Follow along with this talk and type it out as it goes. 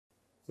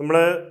നമ്മൾ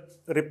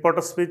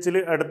റിപ്പോർട്ടർ സ്പീച്ചിൽ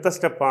അടുത്ത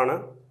സ്റ്റെപ്പാണ്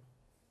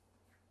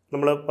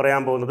നമ്മൾ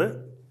പറയാൻ പോകുന്നത്.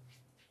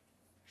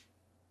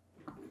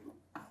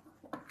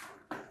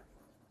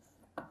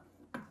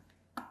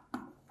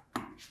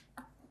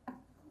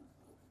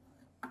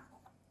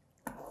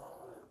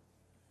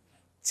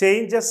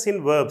 Changes in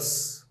verbs.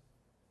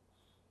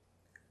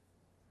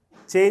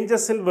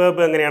 Changes in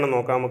verb എങ്ങനെയാണെന്ന്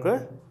നോക്കാം നമുക്ക്.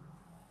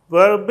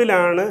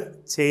 വേർബിലാണ്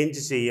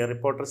ചേഞ്ച് ചെയ്യുക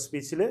റിപ്പോർട്ടർ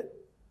സ്പീച്ചിൽ.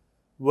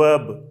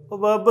 വേർബ്, അപ്പോൾ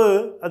വേർബ്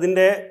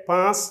അതിൻ്റെ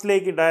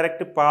പാസ്റ്റിലേക്ക്,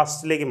 ഡയറക്റ്റ്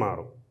പാസ്റ്റിലേക്ക്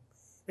മാറും.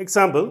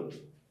 എക്സാമ്പിൾ,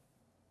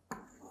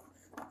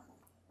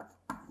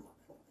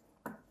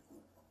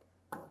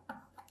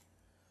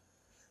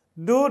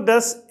 ഡു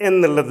ഡസ്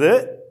എന്നുള്ളത്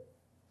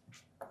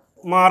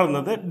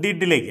മാറുന്നത്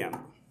ഡിഡിലേക്കാണ്.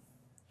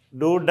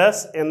 ഡു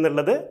ഡസ്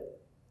എന്നുള്ളത്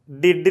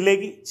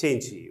ഡിഡിലേക്ക്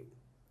ചേഞ്ച് ചെയ്യും.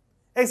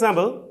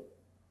 എക്സാമ്പിൾ,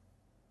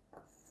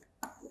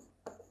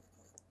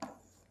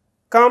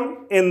 കം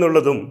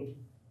എന്നുള്ളതും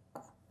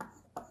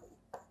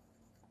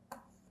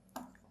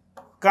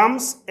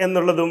കംസ്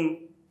എന്നുള്ളതും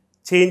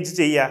ചേഞ്ച്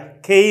ചെയ്യുക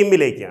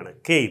കെയിമിലേക്കാണ്.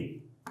 കെയിം.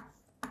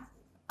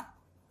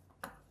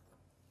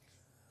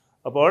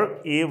 അപ്പോൾ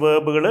ഈ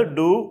വേർബുകൾ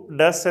ഡു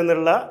ഡസ്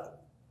എന്നുള്ള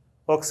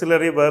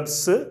ഓക്സിലറി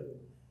വേർബ്സ്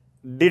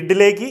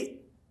ഡിഡിലേക്ക്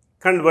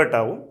കൺവേർട്ട്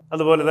ആവും.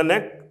 അതുപോലെ തന്നെ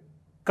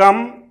കം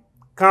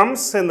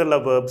കംസ് എന്നുള്ള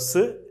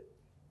വേർബ്സ്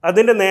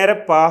അതിൻ്റെ നേരെ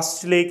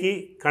പാസ്റ്റിലേക്ക്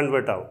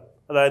കൺവേർട്ട് ആവും.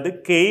 അതായത്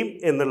കെയിം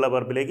എന്നുള്ള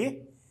വെർബിലേക്ക്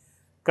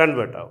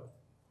കൺവേർട്ട് ആവും.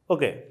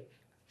 ഓക്കെ,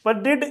 അപ്പോൾ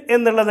ഡിഡ്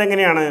എന്നുള്ളത്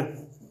എങ്ങനെയാണ്?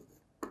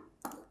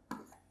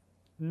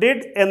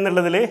 ഡിഡ്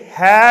എന്നുള്ളതിൽ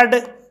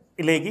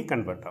ഹാഡിലേക്ക്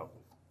കൺവേർട്ട് ആവും.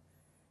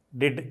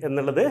 ഡിഡ്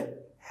എന്നുള്ളത്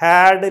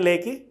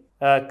ഹാഡിലേക്ക്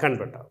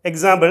കൺവേർട്ട് ആവും.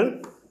 Example,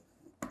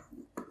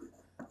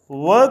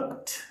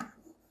 worked.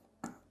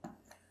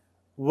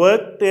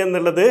 വർക്ക്ഡ്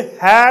എന്നുള്ളത്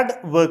ഹാഡ്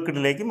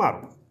വർക്ക്ഡിലേക്ക്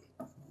മാറും.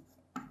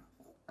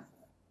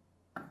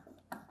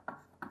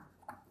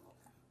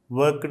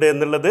 വർക്ക്ഡ്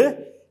എന്നുള്ളത്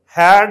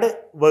ഹാഡ്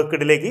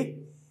വർക്ക്ഡിലേക്ക്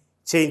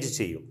ചേഞ്ച്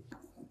ചെയ്യും.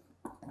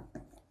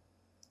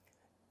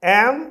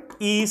 ആം,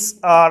 ഈസ്,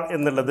 ആർ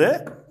എന്നുള്ളത്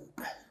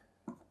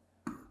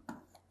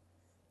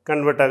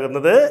കൺവേർട്ട്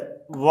ആകുന്നത്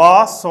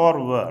വാസ് ഓർ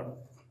വേർ.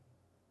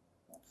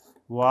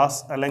 വാസ്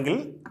അല്ലെങ്കിൽ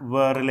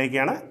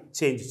വേറിലേക്കാണ്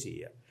ചേഞ്ച്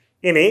ചെയ്യുക.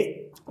 ഇനി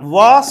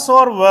വാസ്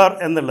ഓർ വേർ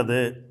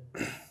എന്നുള്ളത്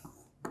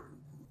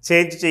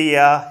ചേഞ്ച്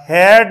ചെയ്യുക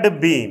ഹാഡ്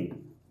ബീൻ.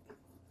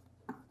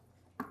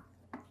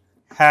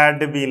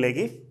 ഹാഡ്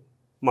ബീനിലേക്ക്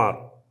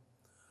മാറും.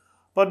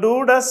 അപ്പോൾ ഡു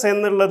ഡസ്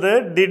എന്നുള്ളത്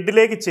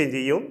ഡിഡിലേക്ക് ചേഞ്ച്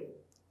ചെയ്യും.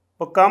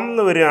 ഇപ്പോൾ കം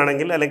എന്ന്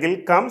വരികയാണെങ്കിൽ, അല്ലെങ്കിൽ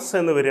കംസ്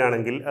എന്ന്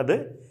വരികയാണെങ്കിൽ അത്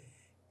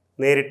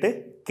നേരിട്ട്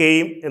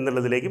കെയിം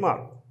എന്നുള്ളതിലേക്ക്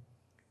മാറും.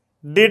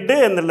 ഡിഡ്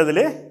എന്നുള്ളതിൽ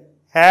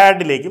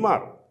ഹാഡിലേക്ക്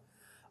മാറും.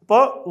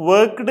 അപ്പോൾ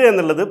വർക്ക്ഡ്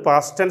എന്നുള്ളത്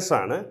പാസ്റ്റ് ടെൻസ്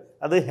ആണ്,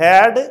 അത്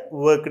ഹാഡ്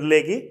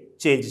വർക്ക്ഡിലേക്ക്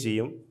ചേഞ്ച്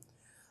ചെയ്യും.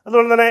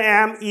 അതുപോലെ തന്നെ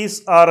ആം,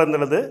 ഈസ്, ആർ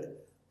എന്നുള്ളത്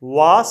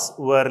വാസ്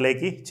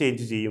വേറിലേക്ക്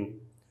ചേഞ്ച് ചെയ്യും.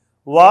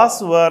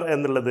 വാസ് വേർ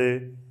എന്നുള്ളത്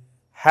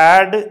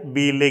ഹാഡ്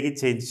ബീയിലേക്ക്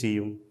ചേഞ്ച്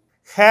ചെയ്യും.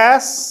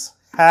 ഹാസ്,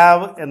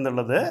 ഹാവ്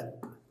എന്നുള്ളത്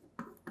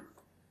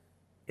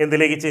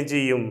എന്തിലേക്ക് ചേഞ്ച്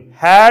ചെയ്യും?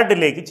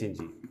 ഹാഡിലേക്ക് ചേഞ്ച്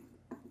ചെയ്യും.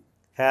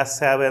 ഹാസ്,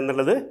 ഹാവ്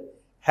എന്നുള്ളത്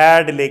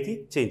ഹാഡിലേക്ക്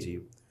ചേഞ്ച്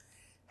ചെയ്യും.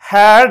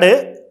 ഹാഡ്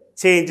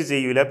ചേഞ്ച്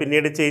ചെയ്യൂല,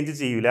 പിന്നീട് ചേഞ്ച്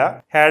ചെയ്യൂല.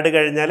 ഹാഡ്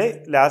കഴിഞ്ഞാൽ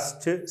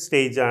ലാസ്റ്റ്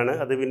സ്റ്റേജാണ്,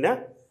 അത് പിന്നെ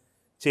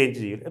ചേഞ്ച്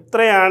ചെയ്യും.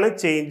 എത്രയാണ്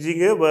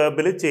ചേഞ്ചിങ്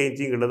വേർബിൽ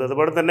ചേഞ്ചിങ് ഉള്ളത്.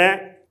 അതുപോലെ തന്നെ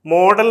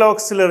മോഡൽ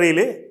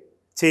ഓക്സിലറിയിൽ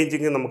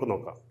ചേഞ്ചിങ് നമുക്ക്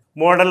നോക്കാം.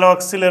 മോഡൽ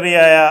ഓക്സിലറി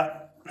ആയ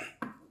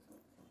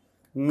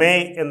മേ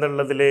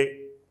എന്നുള്ളതിൽ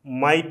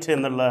മൈറ്റ്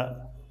എന്നുള്ള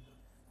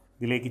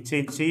ഇതിലേക്ക്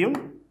ചേഞ്ച് ചെയ്യും.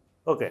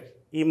 ഓക്കെ,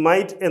 ഈ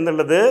മൈറ്റ്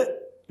എന്നുള്ളത്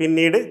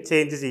പിന്നീട്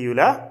ചേഞ്ച്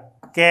ചെയ്യൂല.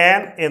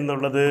 ക്യാൻ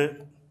എന്നുള്ളത്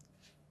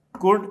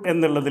കുഡ്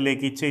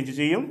എന്നുള്ളതിലേക്ക് ചേഞ്ച്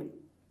ചെയ്യും.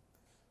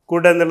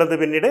 കുഡ് എന്നുള്ളത്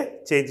പിന്നീട്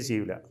ചേഞ്ച്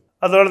ചെയ്യൂല.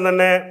 അതുപോലെ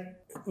തന്നെ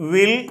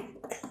വിൽ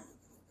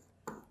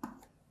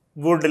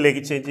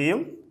വുഡിലേക്ക് ചേഞ്ച്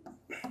ചെയ്യും.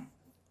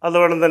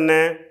 അതുപോലെ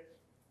തന്നെ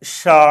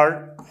ഷാൾ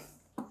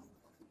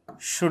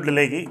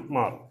ഷുഡിലേക്ക്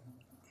മാറും.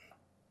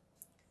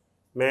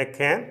 May,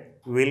 can,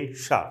 will,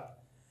 shawl.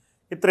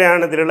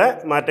 ഇത്രയാണ് ഇതിലുള്ള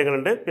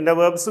മാറ്റങ്ങളുണ്ട്. പിന്നെ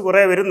വേർബ്സ്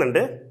കുറേ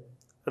വരുന്നുണ്ട്.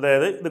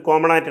 അതായത് ഇത്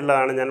കോമൺ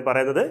ആയിട്ടുള്ളതാണ് ഞാൻ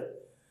പറയുന്നത്.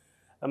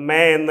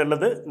 മേ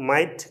എന്നുള്ളത്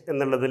മൈറ്റ്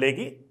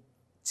എന്നുള്ളതിലേക്ക്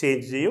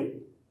ചേഞ്ച് ചെയ്യും.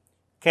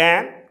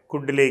 ക്യാൻ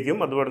കുഡിലേക്കും,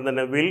 അതുപോലെ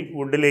തന്നെ വിൽ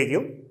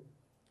വുഡിലേക്കും,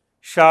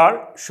 ഷാൾ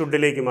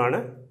ഷുഡിലേക്കുമാണ്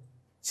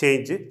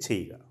ചേഞ്ച്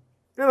ചെയ്യുക.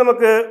 ഇനി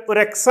നമുക്ക് ഒരു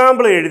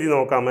എക്സാമ്പിൾ എഴുതി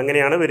നോക്കാം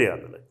എങ്ങനെയാണ് വരിക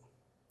എന്നുള്ളത്.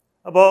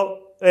 അപ്പോൾ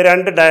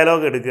രണ്ട്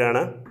ഡയലോഗ്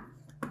എടുക്കുകയാണ്.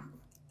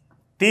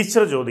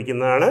 ടീച്ചർ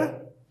ചോദിക്കുന്നതാണ്.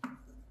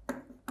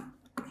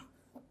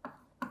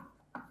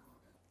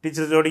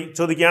 ടീച്ചർ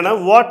ചോദിക്കുകയാണ്,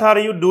 what are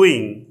you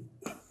doing?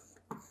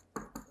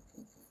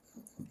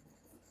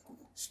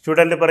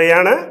 Student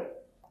പറയാണ്,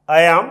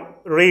 ഐ ആം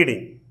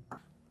റീഡിങ്.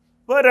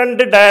 അപ്പോൾ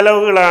രണ്ട്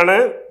ഡയലോഗുകളാണ്.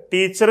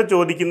 ടീച്ചർ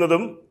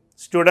ചോദിക്കുന്നതും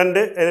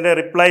സ്റ്റുഡൻറ്റ് അതിൻ്റെ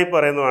റിപ്ലൈ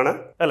പറയുന്നതാണ്,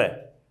 അല്ലേ?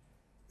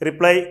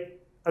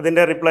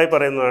 അതിൻ്റെ റിപ്ലൈ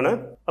പറയുന്നതാണ്.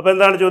 അപ്പോൾ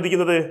എന്താണ്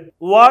ചോദിക്കുന്നത്?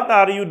 What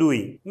are you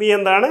doing? നീ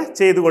എന്താണ്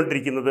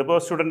ചെയ്തുകൊണ്ടിരിക്കുന്നത്? അപ്പോൾ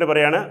സ്റ്റുഡൻറ്റ്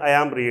പറയാണ്, ഐ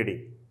ആം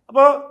റീഡിങ്.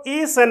 അപ്പോൾ ഈ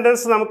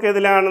സെൻറ്റൻസ് നമുക്ക്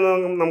ഏതിലാണെന്ന്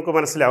നമുക്ക്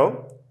മനസ്സിലാവും.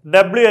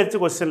 WH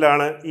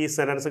ക്വസ്റ്റ്യനിലാണ് ഈ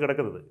സെൻറ്റൻസ്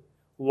കിടക്കുന്നത്.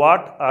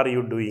 What are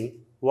you doing?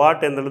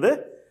 What എന്നുള്ളത്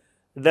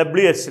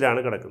WHലാണ്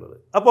കിടക്കുന്നത്.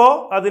 അപ്പോൾ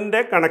അതിൻ്റെ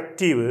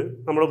കണക്റ്റീവ്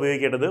നമ്മൾ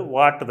ഉപയോഗിക്കേണ്ടത്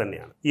വാട്ട്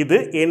തന്നെയാണ്. ഇത്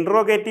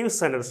ഇൻട്രോഗേറ്റീവ്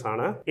സെൻറ്റൻസ്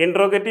ആണ്.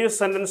 ഇൻട്രോഗേറ്റീവ്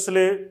സെൻറ്റൻസിൽ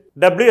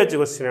WH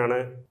ക്വസ്റ്റ്യൻ ആണ്.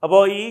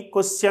 അപ്പോൾ ഈ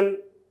ക്വസ്റ്റ്യൻ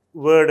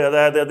വേർഡ്,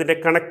 അതായത് അതിൻ്റെ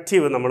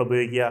കണക്റ്റീവ് നമ്മൾ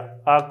ഉപയോഗിക്കുക,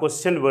 ആ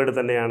ക്വസ്റ്റ്യൻ വേർഡ്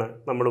തന്നെയാണ്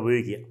നമ്മൾ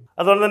ഉപയോഗിക്കുക.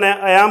 അതുകൊണ്ട് തന്നെ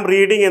ഐ ആം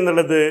റീഡിങ്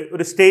എന്നുള്ളത്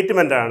ഒരു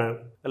സ്റ്റേറ്റ്മെൻ്റ് ആണ്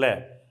അല്ലേ.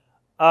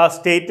 ആ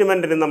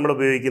സ്റ്റേറ്റ്മെൻറ്റിന് നമ്മൾ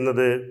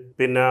ഉപയോഗിക്കുന്നത്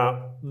പിന്നെ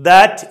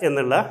ദാറ്റ്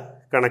എന്നുള്ള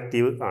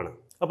കണക്റ്റീവ് ആണ്.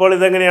 അപ്പോൾ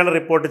ഇതെങ്ങനെയാണ്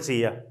റിപ്പോർട്ട്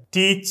ചെയ്യുക?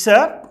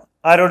 ടീച്ചർ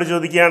ആരോട്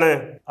ചോദിക്കുകയാണ്?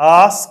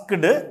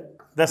 Asked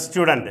the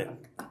student.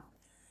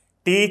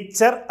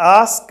 Teacher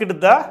asked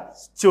the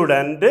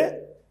student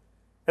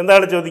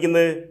എന്താണ്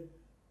ചോദിക്കുന്നത്?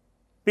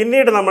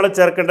 പിന്നീട് നമ്മൾ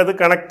ചേർക്കേണ്ടത്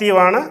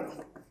കണക്റ്റീവാണ്.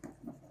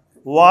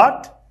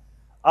 What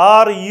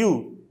are you.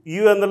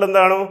 യു എന്നുള്ള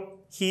എന്താണോ?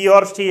 ഹി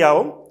ഓർ ഷീ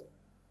ആവും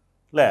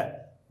അല്ലേ.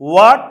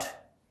 വാട്ട്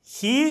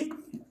ഹി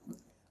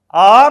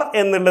ആർ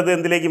എന്നുള്ളത്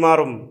എന്തിലേക്ക്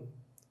മാറും?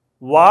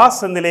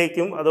 വാസ്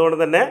എന്നിലേക്കും അതുകൊണ്ട്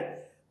തന്നെ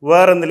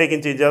വേറെ എന്തിലേക്കും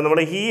ചേഞ്ച് ആവും.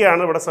 നമ്മൾ ഹി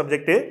ആണ് ഇവിടെ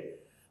subject.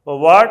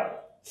 What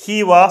he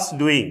was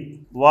doing.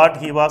 What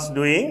he was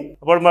doing.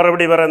 അപ്പോൾ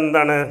മറുപടി പറയുന്നത്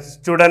എന്താണ്?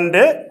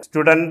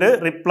 Student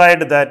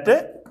replied that.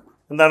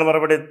 എന്താണ്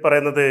മറുപടി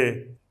പറയുന്നത്?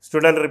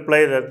 Student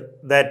replied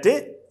that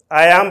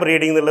I am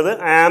reading എന്നുള്ളത്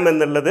ഐ ആം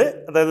എന്നുള്ളത്,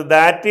 അതായത്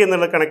ദാറ്റ്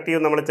എന്നുള്ള കണക്റ്റീവ്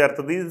നമ്മൾ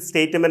ചേർത്തത് ഇത്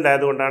സ്റ്റേറ്റ്മെൻ്റ്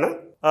ആയതുകൊണ്ടാണ്.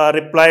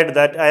 Replied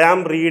that I am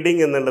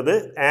reading എന്നുള്ളത്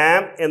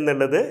ആം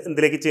എന്നുള്ളത്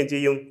എന്തിലേക്ക് ചേഞ്ച്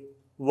ചെയ്യും?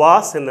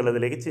 വാസ്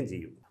എന്നുള്ളതിലേക്ക് ചേഞ്ച്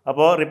ചെയ്യും.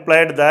 അപ്പോൾ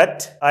റിപ്ലൈഡ്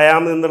ദാറ്റ് ഐ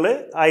ആം എന്നുള്ളത്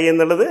ഐ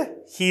എന്നുള്ളത്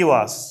ഹി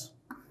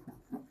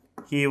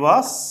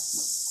വാസ്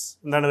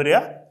എന്താണ് വരിക?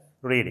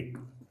 റീഡിങ്.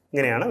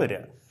 ഇങ്ങനെയാണ് വരിക.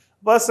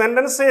 അപ്പോൾ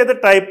സെൻറ്റൻസ് ഏത്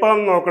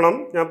ടൈപ്പാണെന്ന് നോക്കണം.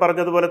 ഞാൻ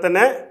പറഞ്ഞതുപോലെ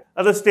തന്നെ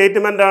അത്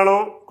സ്റ്റേറ്റ്മെൻ്റ് ആണോ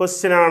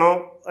ക്വസ്റ്റ്യൻ ആണോ,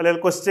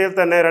 അല്ലെങ്കിൽ ക്വസ്റ്റ്യനിൽ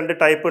തന്നെ രണ്ട്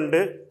ടൈപ്പ് ഉണ്ട്.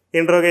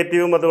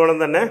 ഇൻട്രോഗേറ്റീവും അതുപോലെ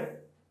തന്നെ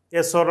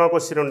യെസ് ഓർ നോ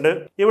ക്വസ്റ്റ്യൻ ഉണ്ട്.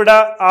 ഇവിടെ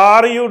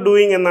ആർ യു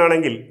ഡൂയിങ്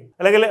എന്നാണെങ്കിൽ,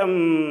 അല്ലെങ്കിൽ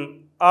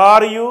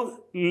ആർ യു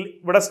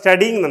ഇവിടെ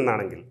സ്റ്റഡിങ്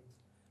എന്നാണെങ്കിൽ,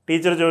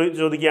 ടീച്ചർ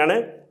ചോദിക്കുകയാണ്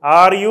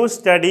ആർ യു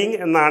സ്റ്റഡിങ്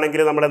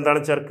എന്നാണെങ്കിൽ നമ്മൾ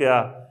എന്താണ് ചേർക്കുക?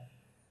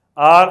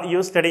 ആർ യു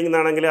സ്റ്റഡിങ്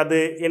എന്നാണെങ്കിൽ അത്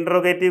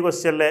interrogative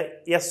ക്വസ്റ്റ്യനിലെ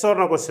yes or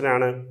no question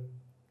ആണ്.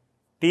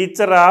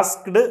 Teacher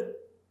asked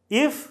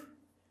if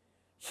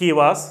he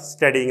was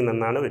studying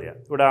എന്നാണ് വരിക.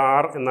 ഇവിടെ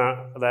ആർ എന്ന,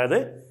 അതായത്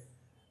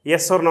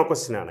യെസ് ഓർ നോ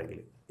ക്വസ്റ്റ്യൻ ആണെങ്കിൽ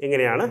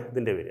ഇങ്ങനെയാണ്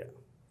ഇതിൻ്റെ വരിക.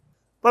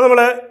 അപ്പോൾ നമ്മൾ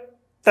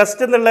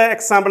ടെസ്റ്റ് എന്നുള്ള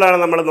എക്സാമ്പിളാണ്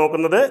നമ്മൾ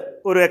നോക്കുന്നത്.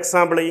 ഒരു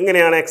എക്സാമ്പിൾ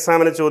ഇങ്ങനെയാണ്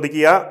എക്സാമിന്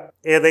ചോദിക്കുക.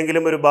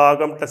 ഏതെങ്കിലും ഒരു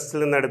ഭാഗം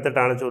ടെസ്റ്റിൽ നിന്ന്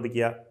എടുത്തിട്ടാണ്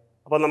ചോദിക്കുക.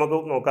 അപ്പോൾ നമുക്ക്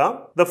നോക്കാം.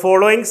 The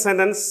following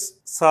sentence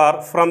are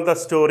from the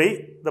story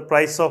the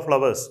price of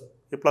flowers.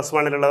 ഈ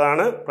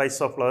 +1 പ്രൈസ്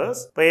ഓഫ്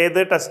ഫ്ലവേഴ്സ്. അപ്പോൾ ഏത്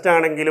ടെസ്റ്റ്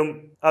ആണെങ്കിലും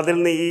അതിൽ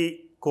നിന്ന് ഈ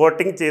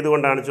കോട്ടിങ്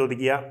ചെയ്തുകൊണ്ടാണ്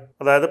ചോദിക്കുക.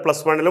 അതായത്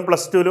 +1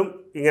 +2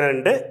 ഇങ്ങനെ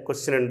ഉണ്ട്,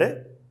 ക്വസ്റ്റ്യൻ ഉണ്ട്.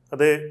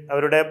 അത്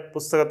അവരുടെ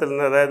പുസ്തകത്തിൽ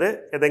നിന്ന്, അതായത്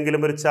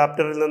ഏതെങ്കിലും ഒരു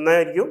ചാപ്റ്ററിൽ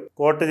നിന്നായിരിക്കും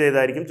കോട്ട്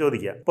ചെയ്തായിരിക്കും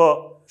ചോദിക്കുക. ഇപ്പോൾ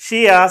she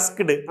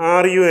asked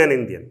are you an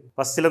Indian.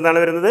 ഫസ്റ്റിൽ എന്താണ്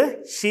വരുന്നത്?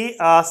 She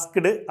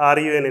asked are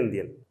you an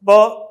Indian.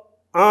 അപ്പോൾ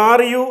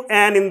ആർ യു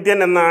ആൻ ഇന്ത്യൻ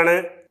എന്നാണ്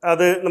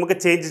അത് നമുക്ക്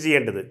ചേഞ്ച്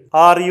ചെയ്യേണ്ടത്.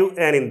 Are you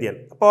an Indian.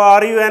 അപ്പോൾ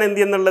ആർ യു ആൻ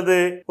ഇന്ത്യൻ എന്നുള്ളത്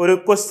ഒരു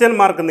ക്വസ്റ്റ്യൻ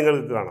മാർക്ക്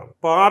നിങ്ങൾക്ക് കാണാം.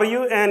 അപ്പോൾ ആർ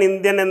യു ആൻ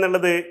ഇന്ത്യൻ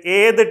എന്നുള്ളത്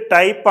ഏത്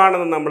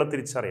ടൈപ്പാണെന്ന് നമ്മൾ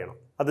തിരിച്ചറിയണം.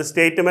 അത്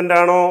സ്റ്റേറ്റ്മെൻ്റ്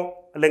ആണോ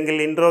അല്ലെങ്കിൽ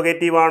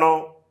ഇൻട്രോഗേറ്റീവ് ആണോ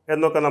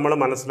എന്നൊക്കെ നമ്മൾ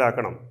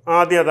മനസ്സിലാക്കണം.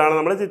 ആദ്യം അതാണ്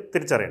നമ്മൾ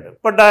തിരിച്ചറിയേണ്ടത്.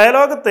 ഇപ്പോൾ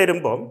ഡയലോഗ്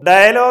തരുമ്പം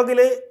ഡയലോഗിൽ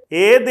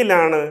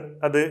ഏതിലാണ്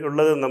അത്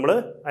ഉള്ളത് നമ്മൾ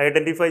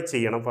ഐഡൻറ്റിഫൈ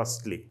ചെയ്യണം.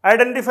 ഫസ്റ്റ്ലി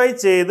ഐഡൻറ്റിഫൈ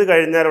ചെയ്ത്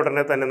കഴിഞ്ഞാൽ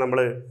ഉടനെ തന്നെ നമ്മൾ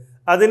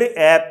അതിന്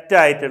ആപ്റ്റ്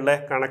ആയിട്ടുള്ള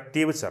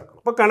കണക്റ്റീവ്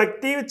ചേർക്കണം. അപ്പോൾ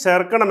കണക്റ്റീവ്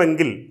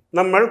ചേർക്കണമെങ്കിൽ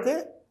നമ്മൾക്ക്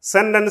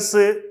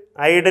സെൻറ്റൻസ്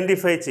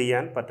ഐഡൻറ്റിഫൈ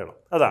ചെയ്യാൻ പറ്റണം.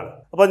 അതാണ്.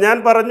 അപ്പോൾ ഞാൻ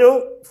പറഞ്ഞു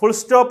ഫുൾ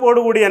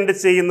സ്റ്റോപ്പോടുകൂടി എൻഡ്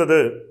ചെയ്യുന്നത്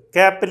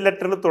ക്യാപിറ്റൽ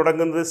ലെറ്ററിൽ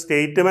തുടങ്ങുന്നത്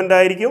സ്റ്റേറ്റ്മെൻ്റ്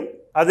ആയിരിക്കും.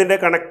 അതിൻ്റെ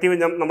കണക്റ്റീവ്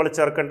നമ്മൾ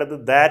ചേർക്കേണ്ടത്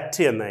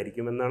ദാറ്റ്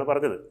എന്നായിരിക്കും എന്നാണ്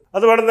പറഞ്ഞത്.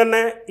 അതുപോലെ തന്നെ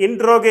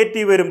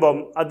ഇൻട്രോഗേറ്റീവ് വരുമ്പം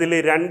അതിൽ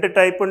 2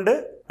 ടൈപ്പ് ഉണ്ട്.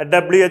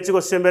 WH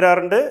ക്വസ്റ്റ്യൻ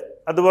വരാറുണ്ട്,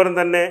 അതുപോലെ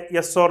തന്നെ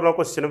യെസ് ഓർ നോ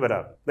ക്വസ്റ്റ്യനും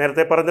വരാറുണ്ട്.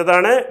 നേരത്തെ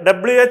പറഞ്ഞതാണ്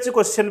WH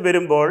ക്വസ്റ്റ്യൻ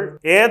വരുമ്പോൾ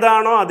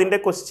ഏതാണോ അതിൻ്റെ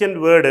ക്വസ്റ്റ്യൻ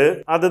വേർഡ്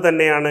അത്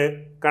തന്നെയാണ്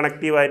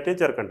കണക്റ്റീവായിട്ട്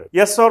ചേർക്കേണ്ടത്.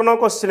 യെസ് ഓർ നോ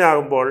ക്വസ്റ്റ്യൻ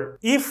ആകുമ്പോൾ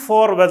ഇഫ്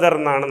ഓർ വെദർ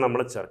എന്നാണ്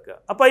നമ്മൾ ചേർക്കുക.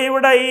 അപ്പോൾ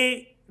ഇവിടെ ഈ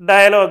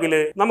ഡയലോഗിൽ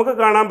നമുക്ക്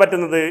കാണാൻ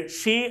പറ്റുന്നത്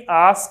she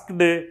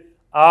asked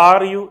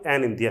are you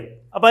an Indian.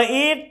 അപ്പോൾ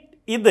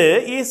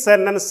ഈ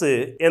സെന്റൻസ്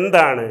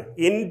എന്താണ്?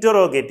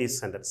 ഇൻറ്ററോഗേറ്റീവ്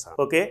സെന്റൻസ് ആണ്.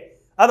 ഓക്കെ,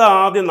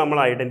 അതാദ്യം നമ്മൾ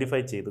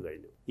ഐഡന്റിഫൈ ചെയ്തു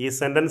കഴിഞ്ഞു. ഈ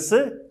സെന്റൻസ്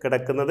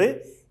കിടക്കുന്നത്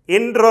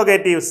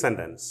ഇൻട്രോഗേറ്റീവ്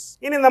സെന്റൻസ്.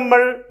 ഇനി നമ്മൾ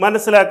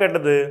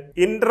മനസ്സിലാക്കേണ്ടത്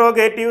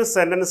ഇൻട്രോഗേറ്റീവ്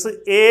സെന്റൻസ്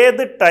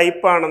ഏത്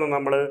ടൈപ്പാണെന്ന്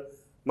നമ്മൾ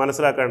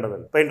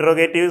മനസ്സിലാക്കേണ്ടതുണ്ട്. ഇപ്പൊ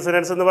ഇൻട്രോഗേറ്റീവ്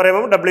സെന്റൻസ് എന്ന്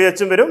പറയുമ്പോൾ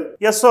WH വരും,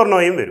 യെസ് ഓർ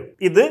നോയും വരും.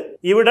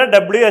 ഇവിടെ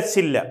WH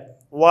ഇല്ല,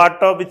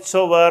 വാട്ടോ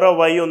വിച്ചോ വേറോ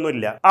വൈ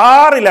ഒന്നുമില്ല.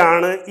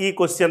 ആറിലാണ് ഈ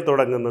ക്വസ്റ്റ്യൻ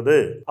തുടങ്ങുന്നത്.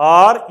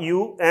 ആർ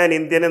യു ആൻ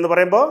ഇന്ത്യൻ എന്ന്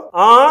പറയുമ്പോൾ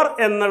ആർ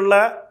എന്നുള്ള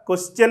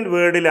ക്വസ്റ്റ്യൻ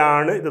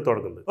വേർഡിലാണ് ഇത്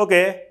തുടങ്ങുന്നത്.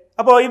 ഓക്കെ,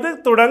 അപ്പോൾ ഇത്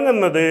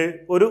തുടങ്ങുന്നത്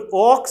ഒരു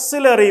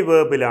ഓക്സിലറി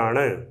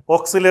വെർബിലാണ്.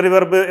 ഓക്സിലറി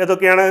വെർബ്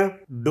ഏതൊക്കെയാണ്?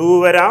 ഡു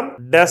വരാം,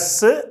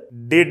 ഡസ്,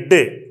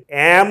 ഡിഡ്,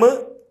 ആം,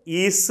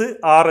 ഈസ്,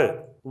 ആറ്,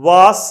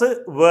 വാസ്,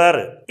 വേർ.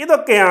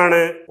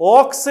 ഇതൊക്കെയാണ്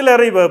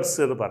ഓക്സിലറി വെർബ്സ്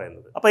എന്ന്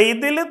പറയുന്നത്. അപ്പൊ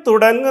ഇതിൽ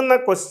തുടങ്ങുന്ന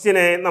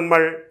ക്വസ്റ്റ്യനെ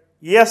നമ്മൾ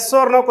യെസ്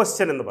ഓർ നോ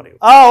ക്വസ്റ്റ്യൻ എന്ന് പറയും.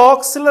 ആ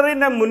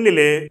ഓക്സിലറിന്റെ മുന്നിൽ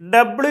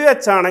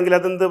WH ആണെങ്കിൽ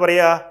അതെന്ത്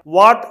പറയാ?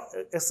 What.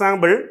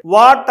 Example,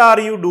 what are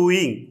you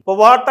doing. ഇപ്പൊ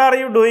വാട്ട് ആർ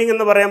യു ഡൂയിങ്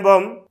എന്ന്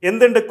പറയുമ്പം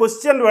എന്തുണ്ട്?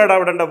 ക്വസ്റ്റ്യൻ വേർഡ്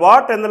അവിടെ ഉണ്ട്.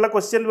 വാട്ട് എന്നുള്ള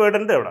ക്വസ്റ്റ്യൻ വേർഡ്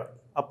ഉണ്ട് അവിടെ.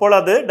 അപ്പോൾ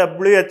അത്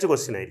WH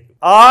ക്വസ്റ്റ്യൻ ആയിരിക്കും.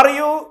 ആർ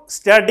യു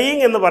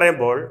സ്റ്റഡിങ് എന്ന്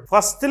പറയുമ്പോൾ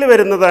ഫസ്റ്റിൽ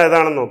വരുന്നത്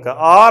ഏതാണെന്ന് നോക്കുക.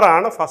 ആർ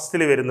ആണ്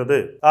ഫസ്റ്റിൽ വരുന്നത്.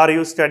 ആർ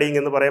യു സ്റ്റഡിങ്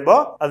എന്ന് പറയുമ്പോൾ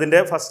അതിന്റെ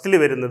ഫസ്റ്റിൽ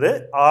വരുന്നത്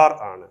ആർ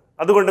ആണ്.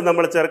 അതുകൊണ്ട്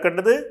നമ്മൾ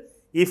ചേർക്കേണ്ടത്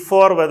ഇഫ്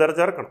ഓർ വെദർ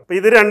ചേർക്കണം. അപ്പൊ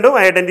ഇത് രണ്ടും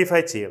ഐഡന്റിഫൈ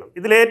ചെയ്യണം.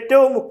 ഇതിൽ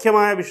ഏറ്റവും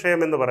മുഖ്യമായ വിഷയം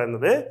എന്ന്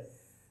പറയുന്നത്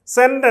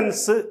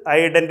സെന്റൻസ്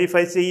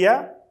ഐഡന്റിഫൈ ചെയ്യുക,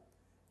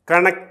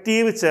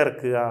 കണക്റ്റീവ്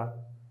ചേർക്കുക,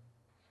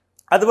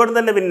 അതുപോലെ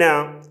തന്നെ പിന്നെ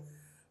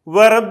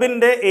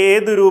വെർബിന്റെ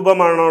ഏത്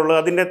രൂപമാണോ ഉള്ളത്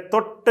അതിന്റെ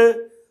തൊട്ട്,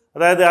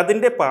 അതായത്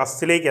അതിന്റെ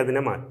പാസ്റ്റിലേക്ക്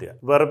അതിനെ മാറ്റുക.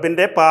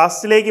 വെർബിന്റെ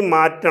പാസ്റ്റിലേക്ക്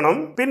മാറ്റണം.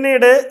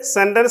 പിന്നീട്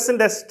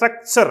സെന്റൻസിന്റെ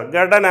സ്ട്രക്ചർ,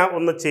 ഘടന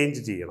ഒന്ന്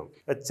ചേഞ്ച് ചെയ്യണം.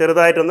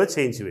 ചെറുതായിട്ടൊന്ന്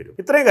ചേഞ്ച് വരും.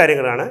 ഇത്രയും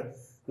കാര്യങ്ങളാണ്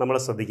നമ്മൾ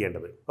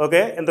ശ്രദ്ധിക്കേണ്ടത്.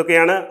 ഓക്കെ,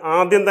 എന്തൊക്കെയാണ്?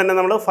 ആദ്യം തന്നെ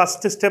നമ്മൾ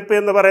ഫസ്റ്റ് സ്റ്റെപ്പ്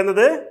എന്ന്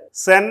പറയുന്നത്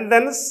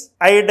സെന്റൻസ്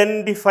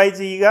ഐഡന്റിഫൈ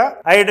ചെയ്യുക.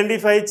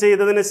 ഐഡന്റിഫൈ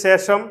ചെയ്തതിന്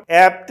ശേഷം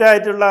ആപ്റ്റ്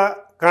ആയിട്ടുള്ള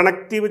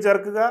കണക്റ്റീവ്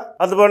ചേർക്കുക.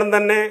 അതുപോലെ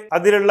തന്നെ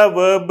അതിലുള്ള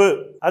വേർബ്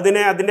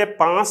അതിന്റെ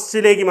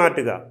പാസ്റ്റിലേക്ക്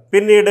മാറ്റുക.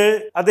 പിന്നീട്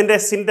അതിന്റെ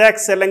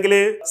സിന്റാക്സ് അല്ലെങ്കിൽ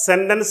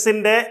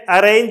സെന്റൻസിന്റെ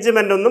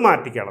അറേഞ്ച്മെന്റ് ഒന്ന്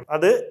മാറ്റിക്കണം.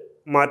 അത്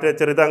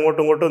ചെറുത്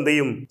അങ്ങോട്ടും ഇങ്ങോട്ടും എന്ത്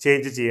ചെയ്യും?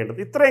 ചേഞ്ച് ചെയ്യേണ്ടത്.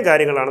 ഇത്രയും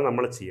കാര്യങ്ങളാണ്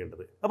നമ്മൾ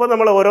ചെയ്യേണ്ടത്. അപ്പോൾ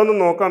നമ്മൾ ഓരോന്നും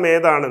നോക്കാം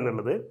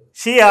ഏതാണെന്നുള്ളത്.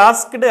 She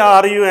asked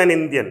are you an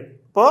Indian.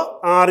 അപ്പോൾ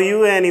ആർ യു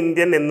ആൻ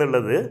ഇന്ത്യൻ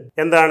എന്നുള്ളത്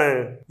എന്താണ്?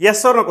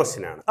 യെസ് ഓർ നോ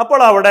ക്വസ്റ്റ്യൻ ആണ്. അപ്പോൾ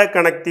അവിടെ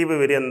കണക്റ്റീവ്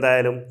വരും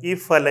എന്തായാലും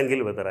ഇഫ് അല്ലെങ്കിൽ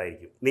വെദർ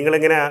ആയിരിക്കും.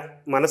 നിങ്ങളിങ്ങനെ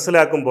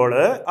മനസ്സിലാക്കുമ്പോൾ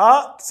ആ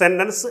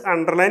സെന്റൻസ്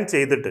അണ്ടർലൈൻ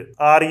ചെയ്തിട്ട്,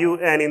 ആർ യു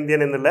ആൻ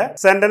ഇന്ത്യൻ എന്നുള്ള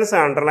സെന്റൻസ്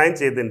അണ്ടർലൈൻ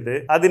ചെയ്തിട്ട്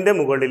അതിന്റെ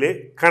മുകളിൽ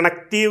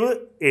കണക്റ്റീവ്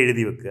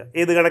എഴുതി വെക്കുക.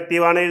 ഏത്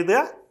കണക്റ്റീവാണ്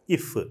എഴുതുക?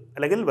 ഇഫ്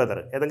അല്ലെങ്കിൽ വെദർ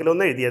ഏതെങ്കിലും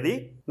ഒന്ന് എഴുതിയാൽ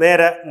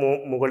നേരെ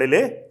മുകളിൽ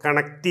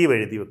കണക്റ്റീവ്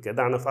എഴുതി വെക്കുക.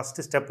 അതാണ്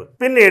ഫസ്റ്റ് സ്റ്റെപ്പ്.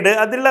 പിന്നീട്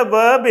അതിലുള്ള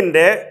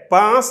വേർബിന്റെ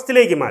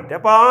പാസ്റ്റിലേക്ക് മാറ്റുക.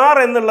 അപ്പൊ ആർ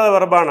എന്നുള്ള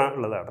വെർബാണ്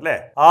ഉള്ളതാണ് അല്ലെ.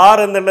 ആർ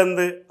എന്നുള്ള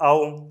എന്ത്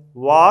ആവും?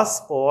 വാസ്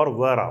ഓർ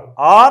വേർ ആവും.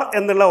 ആർ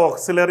എന്നുള്ള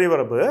ഓക്സിലറി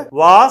വെർബ്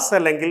വാസ്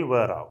അല്ലെങ്കിൽ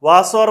വേർ ആവും.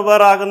 വാസ് ഓർ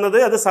വേർ ആകുന്നത്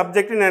അത്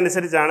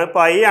സബ്ജക്റ്റിനനുസരിച്ചാണ്. ഇപ്പൊ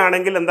ഐ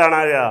ആണെങ്കിൽ എന്താണ്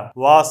ആകുക?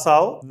 വാസ്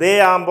ആവും. ദേ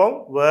ആകുമ്പം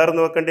വേർ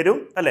എന്ന് വെക്കേണ്ടി വരും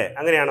അല്ലെ.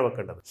 അങ്ങനെയാണ്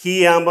വെക്കേണ്ടത്. ഹി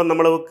ആകുമ്പം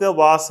നമ്മൾ വെക്കുക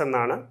വാസ്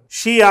എന്നാണ്.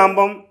 ഷീ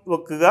ആകുമ്പം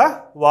വെക്കുക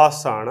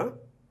വാസ് ആണ്.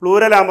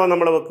 പ്ലൂരൽ ആകുമ്പോൾ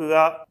നമ്മൾ വെക്കുക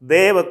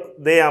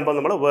ദേ ആകുമ്പോൾ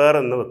നമ്മൾ വേർ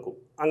എന്ന് വെക്കും.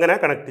 അങ്ങനെ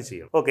കണക്ട്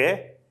ചെയ്യും. Okay,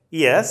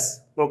 yes.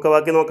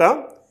 ബാക്കി നോക്കാം.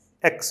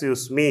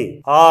 Excuse me,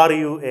 are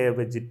you A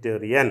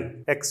vegetarian?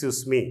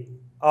 Excuse me,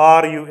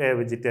 are you A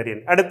vegetarian?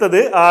 അടുത്തത്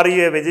ആർ യു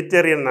എ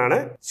വെജിറ്റേറിയൻ എന്നാണ്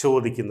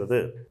ചോദിക്കുന്നത്.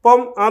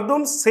 അപ്പം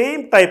അതും സെയിം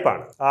ടൈപ്പ്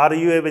ആണ്. ആർ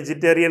യു എ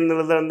വെജിറ്റേറിയൻ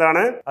എന്നുള്ളത്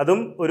എന്താണ്?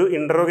 അതും ഒരു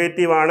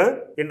ഇന്ററോഗേറ്റീവ് ആണ്.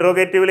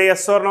 ഇന്ററോഗേറ്റീവിലെ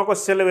യെസ് ഓർ നോ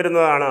ക്വസ്റ്റ്യനിൽ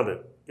വരുന്നതാണ്. അത്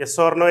യെസ്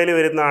ഓർ നോയിൽ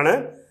വരുന്നതാണ്.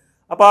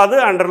 അപ്പോൾ അത്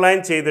അണ്ടർലൈൻ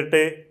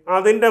ചെയ്തിട്ട്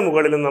അതിൻ്റെ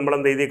മുകളിൽ നമ്മൾ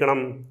എന്ത് എഴുതിക്കണം?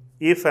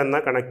 ഇഫ് എന്ന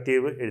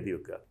കണക്റ്റീവ് എഴുതി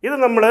വെക്കുക. ഇത്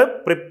നമ്മൾ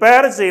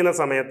പ്രിപ്പയർ ചെയ്യുന്ന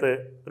സമയത്ത്,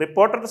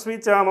 റിപ്പോർട്ടഡ്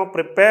സ്പീച്ച് ആകുമ്പോൾ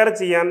പ്രിപ്പയർ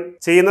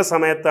ചെയ്യുന്ന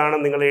സമയത്താണ്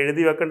നിങ്ങൾ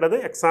എഴുതി വെക്കേണ്ടത്.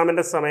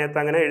 എക്സാമിന്റെ സമയത്ത്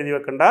അങ്ങനെ എഴുതി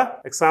വെക്കേണ്ട.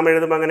 എക്സാം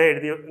എഴുതുമ്പോൾ അങ്ങനെ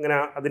ഇങ്ങനെ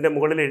അതിന്റെ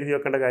മുകളിൽ എഴുതി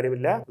വെക്കേണ്ട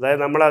കാര്യമില്ല.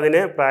 അതായത് നമ്മൾ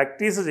അതിനെ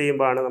പ്രാക്ടീസ്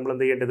ചെയ്യുമ്പോഴാണ് നമ്മൾ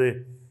എന്ത് ചെയ്യേണ്ടത്?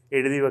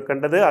 എഴുതി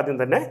വെക്കേണ്ടത് ആദ്യം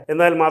തന്നെ.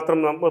 എന്നാൽ മാത്രം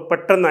നമുക്ക്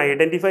പെട്ടെന്ന്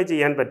ഐഡന്റിഫൈ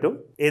ചെയ്യാൻ പറ്റും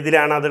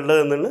ഏതിലാണ്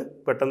അതുള്ളത് എന്ന്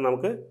പെട്ടെന്ന്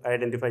നമുക്ക്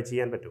ഐഡന്റിഫൈ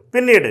ചെയ്യാൻ പറ്റും.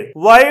 പിന്നീട്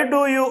why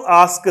do you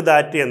ask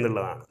that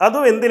എന്നുള്ളതാണ്.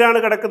 അതും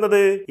എന്തിലാണ്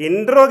കിടക്കുന്നത്?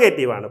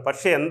 ഇന്ററോഗേറ്റീവ് ആണ്.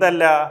 പക്ഷെ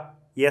എന്തല്ല?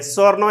 യെസ്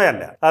ഓർ നോ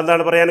അല്ല.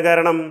 അതാണ് പറയാൻ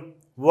കാരണം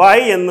വൈ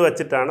എന്ന്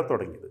വെച്ചിട്ടാണ്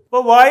തുടങ്ങിയത്.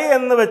 അപ്പോൾ വൈ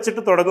എന്ന്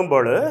വെച്ചിട്ട്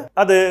തുടങ്ങുമ്പോൾ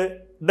അത്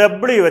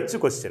WH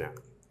ക്വസ്റ്റ്യൻ ആണ്.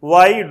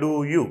 Why do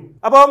you.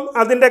 അപ്പം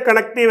അതിന്റെ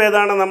കണക്റ്റീവ്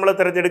ഏതാണ് നമ്മൾ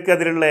തിരഞ്ഞെടുക്കുക?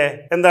 അതിലുള്ള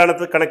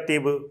എന്താണ്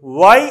കണക്റ്റീവ്?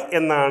 വൈ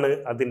എന്നാണ്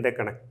അതിന്റെ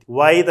കണക്റ്റീവ്.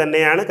 വൈ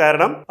തന്നെയാണ്.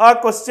 കാരണം ആ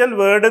ക്വസ്റ്റ്യൻ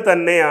വേർഡ്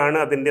തന്നെയാണ്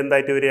അതിന്റെ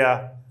എന്തായിട്ട് വരിക?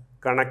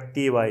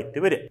 കണക്റ്റീവ് ആയിട്ട്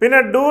വരിക. പിന്നെ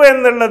ഡു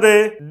എന്നുള്ളത്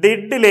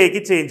ഡിഡിലേക്ക്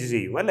ചേഞ്ച്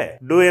ചെയ്യും അല്ലെ.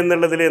 ഡു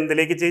എന്നുള്ളതിൽ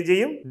എന്തിലേക്ക് ചേഞ്ച്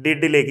ചെയ്യും?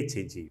 ഡിഡിലേക്ക്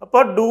ചേഞ്ച് ചെയ്യും.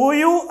 അപ്പൊ ഡു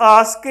യു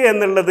ആസ്ക്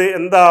എന്നുള്ളത്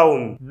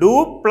എന്താവും? ഡു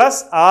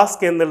പ്ലസ്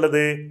ആസ്ക്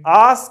എന്നുള്ളത്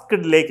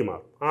ആസ്ക്ഡിലേക്ക്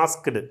മാറും.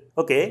 ആസ്ക്ഡ്.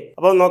 ഓക്കെ,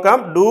 അപ്പൊ നോക്കാം.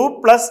 ഡു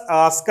പ്ലസ്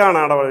ആസ്ക് ആണ്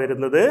അവിടെ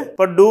വരുന്നത്.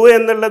 അപ്പൊ ഡു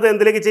എന്നുള്ളത്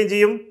എന്തിലേക്ക് ചേഞ്ച്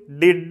ചെയ്യും?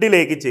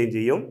 ഡിഡിലേക്ക് ചേഞ്ച്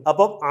ചെയ്യും.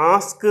 അപ്പം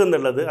ആസ്ക്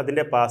എന്നുള്ളത്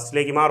അതിന്റെ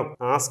പാസ്റ്റിലേക്ക് മാറും.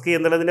 ആസ്ക്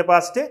എന്നുള്ളതിന്റെ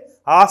പാസ്റ്റ്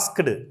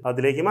ആസ്ക്ഡ്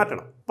അതിലേക്ക്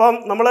മാറ്റണം. അപ്പം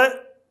നമ്മള്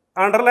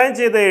അണ്ടർലൈൻ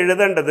ചെയ്ത്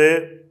എഴുതേണ്ടത്,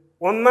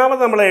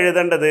 ഒന്നാമത് നമ്മൾ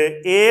എഴുതേണ്ടത്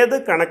ഏത്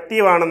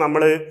കണക്റ്റീവാണ്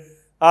നമ്മൾ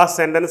ആ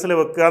സെന്റൻസിൽ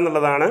വെക്കുക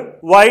എന്നുള്ളതാണ്.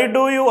 Why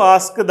do you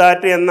ask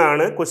that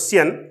എന്നാണ്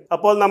ക്വസ്റ്റ്യൻ.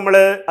 അപ്പോൾ നമ്മൾ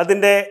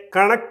അതിന്റെ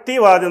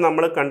കണക്റ്റീവ് ആദ്യം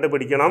നമ്മൾ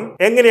കണ്ടുപിടിക്കണം.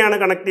 എങ്ങനെയാണ്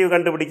കണക്റ്റീവ്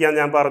കണ്ടുപിടിക്കാൻ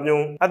ഞാൻ പറഞ്ഞു.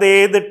 അത്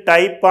ഏത്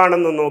ടൈപ്പ്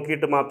ആണെന്ന്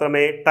നോക്കിയിട്ട്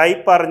മാത്രമേ,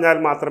 ടൈപ്പ് അറിഞ്ഞാൽ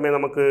മാത്രമേ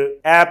നമുക്ക്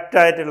ആപ്റ്റ്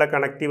ആയിട്ടുള്ള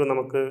കണക്റ്റീവ്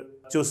നമുക്ക്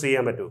ചൂസ്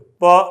ചെയ്യാൻ പറ്റൂ.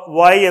 ഇപ്പോൾ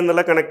വൈ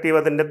എന്നുള്ള കണക്റ്റീവ്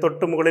അതിന്റെ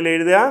തൊട്ട് മുകളിൽ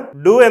എഴുതുക.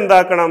 ഡു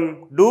എന്താക്കണം?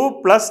 ഡു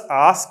പ്ലസ്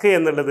ആസ്ക്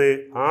എന്നുള്ളത്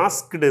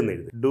ആസ്ക്ഡ് എന്ന്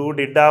എഴുതുക. ഡു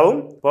ഡിഡ് ആവും.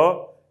 ഇപ്പോൾ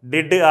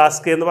ഡിഡ്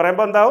ആസ്ക് എന്ന്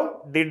പറയുമ്പോൾ എന്താവും?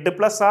 Did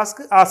plus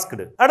ask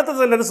asked. അടുത്ത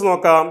സെന്റൻസ്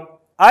നോക്കാം.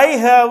 I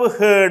have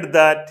heard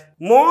that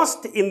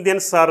most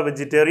Indians are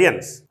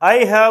vegetarians. I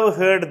have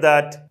heard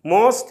that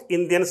most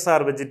Indians are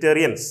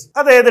vegetarians.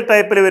 അത് ഏത്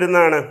ടൈപ്പിൽ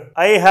വരുന്നതാണ്?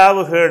 I have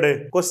heard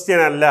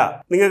ക്വസ്റ്റ്യൻ അല്ല.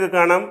 നിങ്ങൾക്ക്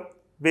കാണാം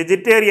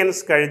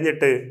വെജിറ്റേറിയൻസ്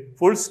കഴിഞ്ഞിട്ട്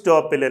ഫുൾ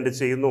സ്റ്റോപ്പിൽ എൻഡ്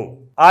ചെയ്യുന്നു.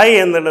 ഐ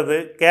എന്നുള്ളത്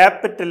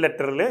ക്യാപിറ്റൽ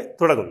ലെറ്ററിൽ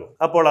തുടങ്ങുന്നു.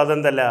 അപ്പോൾ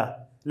അതെന്തല്ല,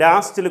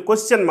 ലാസ്റ്റിൽ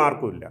ക്വസ്റ്റ്യൻ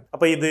മാർക്കും ഇല്ല.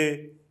 അപ്പൊ ഇത്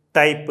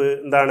ടൈപ്പ്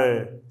എന്താണ്,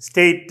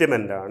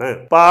 സ്റ്റേറ്റ്മെന്റ് ആണ്.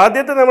 അപ്പൊ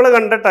ആദ്യത്തെ നമ്മൾ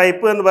കണ്ട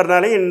ടൈപ്പ് എന്ന്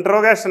പറഞ്ഞാൽ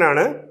ഇൻട്രോഗേഷൻ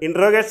ആണ്.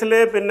 ഇൻട്രോഗേഷനിൽ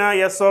പിന്നെ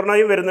യെസ് ഓർ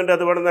നോയും വരുന്നുണ്ട്,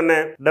 അതുപോലെ തന്നെ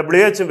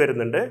WH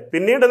വരുന്നുണ്ട്.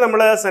 പിന്നീട്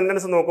നമ്മൾ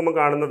സെന്റൻസ് നോക്കുമ്പോൾ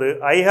കാണുന്നത്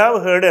ഐ ഹാവ്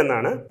ഹേർഡ്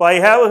എന്നാണ്. അപ്പൊ I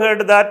have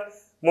heard that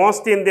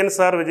most Indians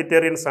are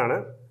vegetarians ആണ്.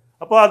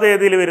 അപ്പോൾ അത്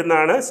ഏതിൽ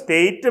വരുന്നതാണ്,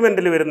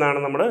 സ്റ്റേറ്റ്മെന്റിൽ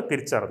വരുന്നതാണ് നമ്മൾ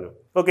തിരിച്ചറിഞ്ഞു.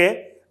 ഓക്കെ,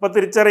 അപ്പോൾ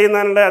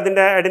തിരിച്ചറിയുന്നതിനുള്ള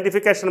അതിൻ്റെ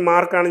ഐഡന്റിഫിക്കേഷൻ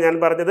മാർക്കാണ് ഞാൻ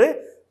പറഞ്ഞത്.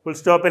 ഫുൾ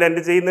സ്റ്റോപ്പിൽ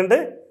എൻഡ് ചെയ്യുന്നുണ്ട്,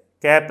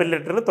 ക്യാപിറ്റൽ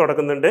ലെറ്ററിൽ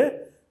തുടങ്ങുന്നുണ്ട്,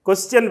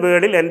 ക്വസ്റ്റ്യൻ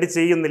വേർഡിൽ എൻഡ്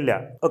ചെയ്യുന്നില്ല.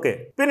 ഓക്കെ,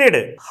 പിന്നീട്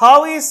how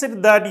is it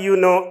that you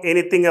know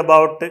anything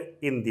about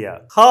India.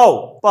 How,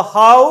 ഇപ്പൊ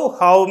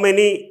how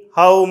many,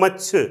 how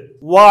much,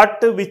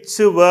 what,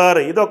 which, where,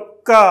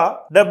 ഇതൊക്കെ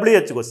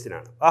WH ക്വസ്റ്റ്യൻ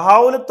ആണ്.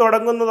 ഹൗവിൽ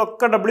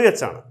തുടങ്ങുന്നതൊക്കെ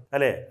WH ആണ്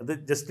അല്ലേ. അത്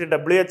ജസ്റ്റ്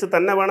WH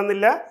തന്നെ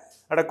വേണമെന്നില്ല,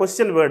 അവിടെ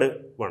ക്വസ്റ്റ്യൻ വേർഡ്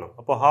വേണം.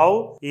 അപ്പോൾ how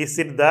is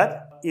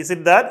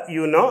it that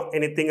you know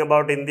anything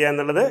about India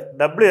എന്നുള്ളത്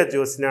WH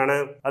ക്വസ്റ്റ്യൻ ആണ്.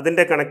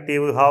 അതിന്റെ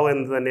കണക്റ്റീവ് ഹൗ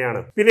എന്ന് തന്നെയാണ്.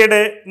 പിന്നീട്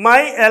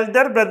my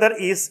elder brother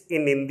is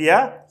in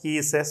India, he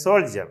is A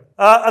soldier.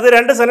 അത്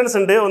രണ്ട് സെന്റൻസ്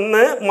ഉണ്ട്.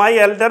 ഒന്ന് my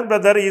elder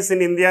brother is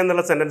in India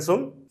എന്നുള്ള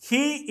സെന്റൻസും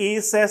ഹി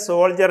ഈസ് എ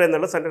സോൾജർ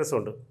എന്നുള്ള സെന്റൻസും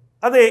ഉണ്ട്.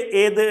 അത്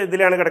ഏത്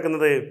ഇതിലാണ്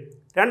കിടക്കുന്നത്,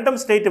 രണ്ടും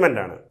സ്റ്റേറ്റ്മെന്റ്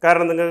ആണ്.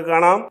 കാരണം നിങ്ങൾക്ക്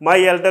കാണാം മൈ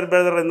എൽഡർ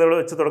ബ്രദർ എന്ന്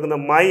വെച്ച് തുടങ്ങുന്ന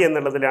മൈ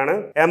എന്നുള്ളതിലാണ്,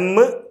 എം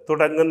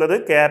തുടങ്ങുന്നത്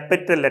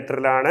ക്യാപിറ്റൽ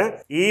ലെറ്ററിലാണ്,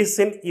 ഈസ്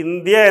ഇൻ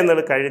ഇന്ത്യ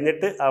എന്നുള്ളത്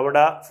കഴിഞ്ഞിട്ട്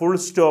അവിടെ ഫുൾ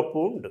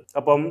സ്റ്റോപ്പും ഉണ്ട്.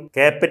 അപ്പം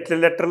ക്യാപിറ്റൽ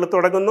ലെറ്ററിൽ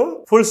തുടങ്ങുന്നു,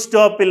 ഫുൾ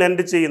സ്റ്റോപ്പിൽ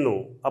എൻഡ് ചെയ്യുന്നു.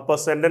 അപ്പോൾ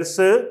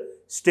സെന്റൻസ്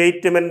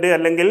സ്റ്റേറ്റ്മെന്റ്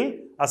അല്ലെങ്കിൽ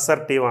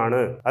അസർട്ടീവ്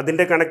ആണ്.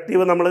 അതിന്റെ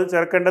കണക്റ്റീവ് നമ്മൾ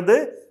ചേർക്കേണ്ടത്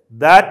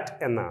ദാറ്റ്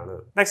എന്നാണ്.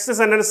 Next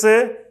sentence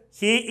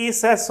he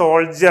is A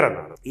soldier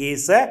എന്നാണ്.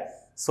 ഈസ് എ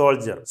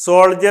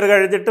സോൾജർ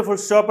കഴിഞ്ഞിട്ട് ഫുൾ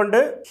സ്റ്റോപ്പ് ഉണ്ട്.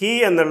 ഹി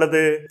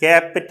എന്നുള്ളത്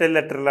ക്യാപിറ്റൽ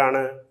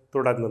ലെറ്ററിലാണ്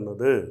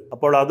തുടങ്ങുന്നത്.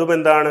 അപ്പോൾ അതും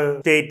എന്താണ്,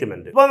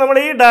 സ്റ്റേറ്റ്മെന്റ്. അപ്പോൾ നമ്മൾ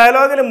ഈ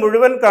ഡയലോഗിൽ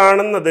മുഴുവൻ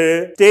കാണുന്നത്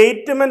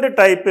സ്റ്റേറ്റ്മെന്റ്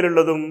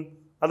ടൈപ്പിലുള്ളതും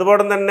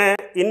അതുപോലെ തന്നെ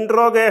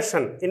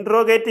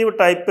ഇൻട്രോഗേറ്റീവ്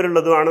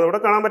ടൈപ്പിലുള്ളതുമാണ്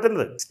ഇവിടെ കാണാൻ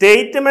പറ്റുന്നത്.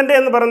 സ്റ്റേറ്റ്മെന്റ്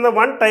എന്ന് പറയുന്ന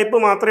വൺ ടൈപ്പ്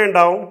മാത്രമേ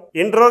ഉണ്ടാവും.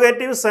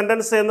 ഇൻട്രോഗേറ്റീവ്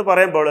സെന്റൻസ് എന്ന്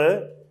പറയുമ്പോൾ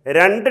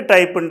രണ്ട്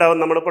ടൈപ്പ് ഉണ്ടാവും.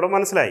 നമ്മളിപ്പോൾ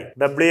മനസ്സിലായി,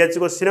 WH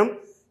ക്വസ്റ്റ്യനും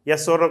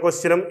യെസ് ഓർ നോ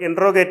ക്വസ്റ്റ്യനും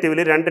ഇൻട്രോഗേറ്റീവിൽ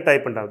രണ്ട്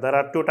ടൈപ്പ് ഉണ്ടാവും. There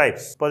are 2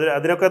 types. അപ്പോൾ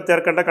അതിനൊക്കെ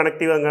ചേർക്കേണ്ട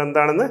കണക്റ്റീവ്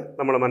എന്താണെന്ന്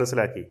നമ്മൾ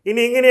മനസ്സിലാക്കി.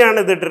 ഇനി ഇങ്ങനെയാണ്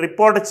ഇത്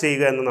റിപ്പോർട്ട്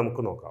ചെയ്യുക എന്ന്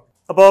നമുക്ക് നോക്കാം.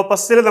 അപ്പോൾ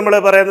ഫസ്റ്റിൽ നമ്മൾ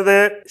പറയുന്നത്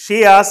she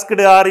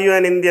asked are you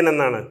an Indian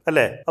എന്നാണ്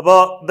അല്ലെ. അപ്പോൾ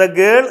the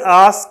girl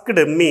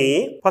asked me,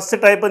 first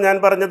type ഞാൻ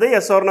പറഞ്ഞത്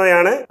യെസ് ഓർ നോ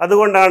ആണ്,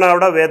 അതുകൊണ്ടാണ്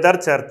അവിടെ വെദർ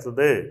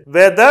ചേർത്തത്.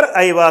 Whether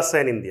I was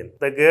an Indian.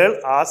 The girl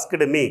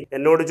asked me,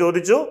 എന്നോട്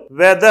ചോദിച്ചു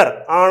വെദർ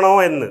ആണോ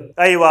എന്ന്.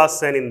 I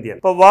was an Indian.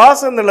 അപ്പൊ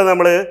വാസ് എന്നുള്ളത്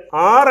നമ്മൾ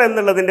ആർ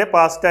എന്നുള്ളതിന്റെ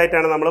പാസ്റ്റ്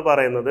ആയിട്ടാണ് നമ്മൾ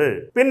പറയുന്നത്.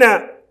 പിന്നെ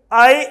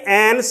ഐ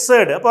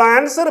ആൻസേർഡ്, അപ്പൊ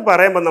ആൻസർ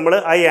പറയുമ്പോൾ നമ്മൾ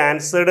ഐ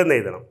ആൻസേർഡ് എന്ന്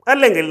എഴുതണം,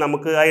 അല്ലെങ്കിൽ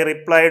നമുക്ക് ഐ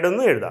റിപ്ലൈഡ്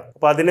എന്ന് എഴുതാം.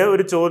 അപ്പൊ അതിന്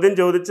ഒരു ചോദ്യം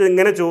ചോദിച്ച്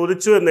ഇങ്ങനെ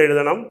ചോദിച്ചു എന്ന്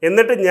എഴുതണം,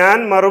 എന്നിട്ട്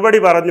ഞാൻ മറുപടി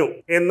പറഞ്ഞു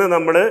എന്ന്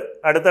നമ്മൾ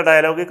അടുത്ത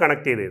ഡയലോഗ്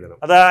കണക്ട് ചെയ്ത് എഴുതണം.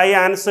 അത് ഐ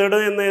ആൻസേർഡ്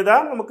എന്ന്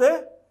എഴുതാം, നമുക്ക്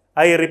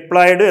ഐ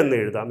റിപ്ലൈഡ് എന്ന്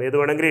എഴുതാം, ഏത്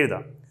വേണമെങ്കിലും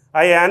എഴുതാം.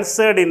 I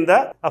answered in the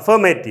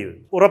affirmative,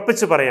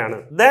 ഉറപ്പിച്ച് പറയാണ്.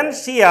 ദെൻ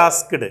ഷീ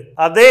ആസ്ക്ഡ്,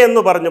 അതെ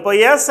എന്ന് പറഞ്ഞു. അപ്പൊ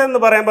യെസ് എന്ന്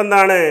പറയുമ്പോൾ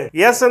എന്താണ്,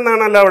 യെസ്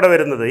എന്നാണല്ലോ അവിടെ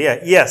വരുന്നത്,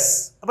 യെസ്.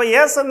 അപ്പൊ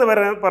യെസ് എന്ന്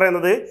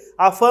പറയുന്നത്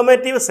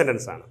അഫർമേറ്റീവ്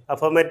സെന്റൻസ് ആണ്.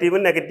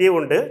 അഫർമേറ്റീവും നെഗറ്റീവും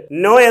ഉണ്ട്.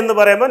 നോ എന്ന്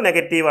പറയുമ്പോൾ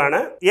നെഗറ്റീവ് ആണ്.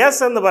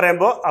 യെസ് എന്ന്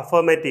പറയുമ്പോൾ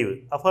അഫർമേറ്റീവ്.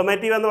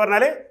 അഫർമേറ്റീവ് എന്ന്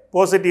പറഞ്ഞാൽ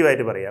പോസിറ്റീവ്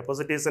ആയിട്ട് പറയാം,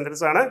 പോസിറ്റീവ്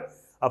സെന്റൻസ് ആണ്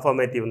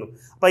അഫർമേറ്റീവ് എന്ന്.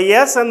 അപ്പൊ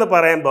യെസ് എന്ന്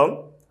പറയുമ്പം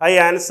I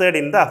answered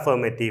in the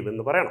affirmative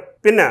എന്ന് പറയണം.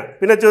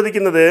 പിന്നെ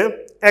ചോദിക്കുന്നത്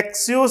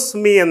എക്സ്ക്യൂസ്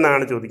മീ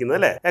എന്നാണ് ചോദിക്കുന്നത്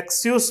അല്ലെ.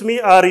 Excuse me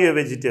are you A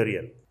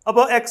vegetarian.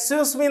 അപ്പോൾ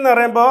എക്സ്ക്യൂസ് മീ എന്ന്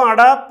പറയുമ്പോൾ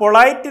അവിടെ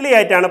പൊളൈറ്റ്ലി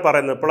ആയിട്ടാണ്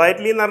പറയുന്നത്.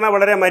 പൊളൈറ്റ്ലി എന്ന് പറഞ്ഞാൽ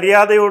വളരെ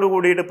മര്യാദയോട്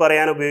കൂടിയിട്ട്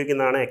പറയാൻ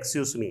ഉപയോഗിക്കുന്നതാണ്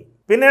എക്സ്ക്യൂസ് മീ.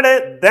 പിന്നീട്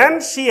ദെൻ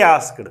ഷീ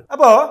ആസ്ക്ഡ്.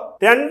 അപ്പോൾ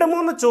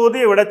 2-3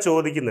 ചോദ്യം ഇവിടെ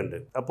ചോദിക്കുന്നുണ്ട്.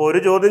 അപ്പോൾ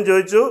ഒരു ചോദ്യം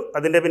ചോദിച്ചു,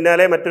 അതിന്റെ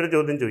പിന്നാലെ മറ്റൊരു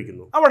ചോദ്യം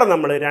ചോദിക്കുന്നു. അവിടെ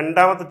നമ്മൾ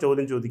രണ്ടാമത്തെ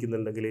ചോദ്യം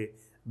ചോദിക്കുന്നുണ്ടെങ്കിൽ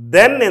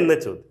ദെൻ എന്ന്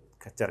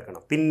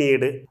ചേർക്കണം.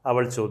 പിന്നീട്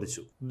അവൾ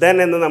ചോദിച്ചു, ദെൻ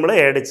എന്ന് നമ്മൾ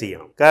ആഡ്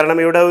ചെയ്യണം. കാരണം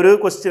ഇവിടെ ഒരു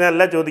ക്വസ്റ്റ്യൻ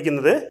അല്ല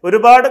ചോദിക്കുന്നത്,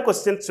 ഒരുപാട്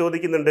ക്വസ്റ്റ്യൻസ്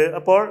ചോദിക്കുന്നുണ്ട്.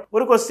 അപ്പോൾ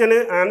ഒരു ക്വസ്റ്റ്യന്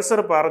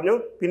ആൻസർ പറഞ്ഞു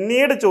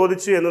പിന്നീട്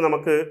ചോദിച്ചു എന്ന്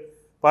നമുക്ക്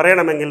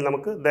പറയണമെങ്കിൽ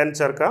നമുക്ക് ദെൻ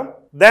ചേർക്കാം.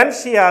 Then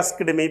she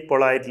asked me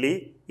politely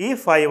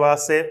if I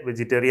was A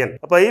vegetarian.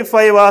 അപ്പൊ if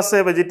I was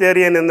A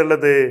vegetarian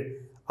എന്നുള്ളത്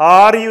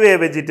ആർ യു എ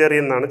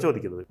വെജിറ്റേറിയൻ എന്നാണ്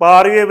ചോദിക്കുന്നത്. അപ്പൊ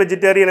ആർ യു എ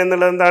വെജിറ്റേറിയൻ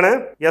എന്നുള്ളത് എന്താണ്,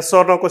 യെസ്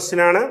ഓർ നോ ക്വസ്റ്റ്യൻ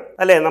ആണ്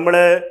അല്ലെ.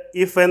 നമ്മള്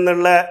ഇഫ്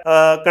എന്നുള്ള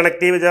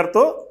കണക്റ്റീവ്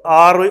ചേർത്തു,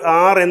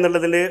 ആർ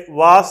എന്നുള്ളതിൽ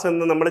വാസ്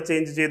എന്ന് നമ്മൾ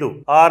ചേഞ്ച് ചെയ്തു.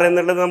 ആർ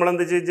എന്നുള്ളത് നമ്മൾ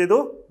എന്ത് ചേഞ്ച് ചെയ്തു,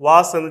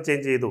 വാസ് എന്ന്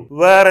ചേഞ്ച് ചെയ്തു.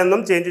 വേറെ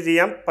എന്നും ചേഞ്ച്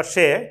ചെയ്യാം,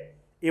 പക്ഷേ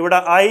ഇവിടെ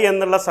ഐ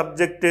എന്നുള്ള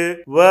സബ്ജക്റ്റ്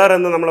വേറെ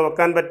എന്ന് നമ്മൾ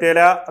വെക്കാൻ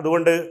പറ്റില്ല.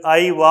 അതുകൊണ്ട്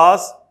ഐ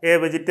വാസ് എ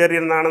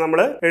വെജിറ്റേറിയൻ എന്നാണ് നമ്മൾ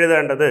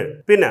എഴുതേണ്ടത്.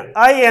 പിന്നെ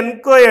I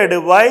enquired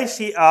why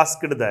she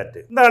asked that.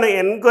 എന്താണ്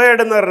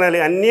എൻക്വയർഡ് എന്ന് പറഞ്ഞാൽ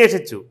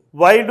അന്വേഷിച്ചു.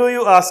 Why do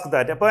you ask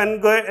that. അപ്പൊ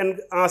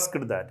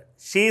asked that.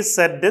 She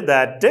said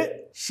that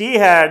she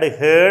had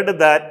heard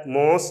that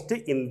most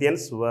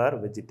Indians where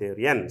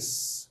vegetarians.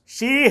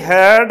 She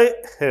had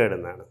heard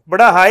എന്നാണ്.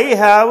 ഇവിടെ ഐ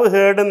ഹാവ്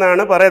ഹേർഡ്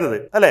എന്നാണ് പറയുന്നത്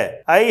അല്ലെ.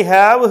 ഐ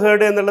ഹാവ്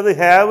ഹേർഡ് എന്നുള്ളത്,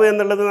 ഹാവ്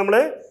എന്നുള്ളത് നമ്മൾ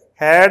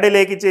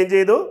ഹേഡിലേക്ക് ചേഞ്ച്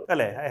ചെയ്തു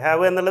അല്ലെ.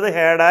 ഹാവ് എന്നുള്ളത്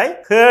ഹേഡായി,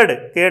 ഹേർഡ്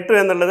കേട്ടു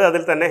എന്നുള്ളത്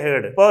അതിൽ തന്നെ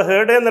ഹേർഡ്. അപ്പോൾ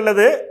ഹേർഡ്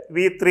എന്നുള്ളത്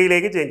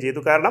V3യിലേക്ക് ചേഞ്ച്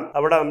ചെയ്തു. കാരണം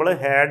അവിടെ നമ്മൾ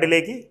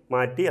ഹേഡിലേക്ക്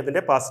മാറ്റി,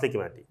 അതിന്റെ പാസ്റ്റിലേക്ക്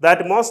മാറ്റി.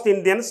 That most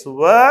Indians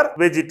where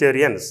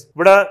vegetarians.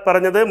 ഇവിടെ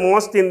പറഞ്ഞത്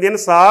മോസ്റ്റ്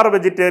ഇന്ത്യൻസ് ആർ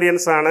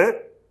വെജിറ്റേറിയൻസ് ആണ്.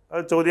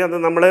 ചോദ്യം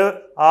നമ്മൾ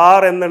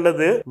ആർ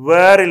എന്നുള്ളത്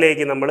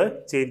വേറിലേക്ക് നമ്മൾ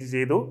ചേഞ്ച്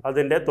ചെയ്തു,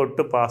 അതിന്റെ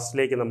തൊട്ട്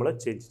പാസ്റ്റിലേക്ക് നമ്മൾ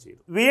ചേഞ്ച് ചെയ്തു.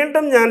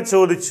 വീണ്ടും ഞാൻ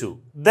ചോദിച്ചു,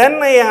 ദെൻ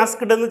ഐ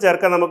ആസ്ക്ഡ് എന്ന്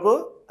ചേർക്കാം നമുക്ക്,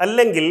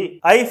 അല്ലെങ്കിൽ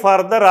ഐ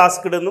ഫർദർ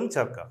ആസ്ക്ഡ് എന്നും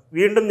ചേർക്കാം.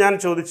 വീണ്ടും ഞാൻ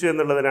ചോദിച്ചു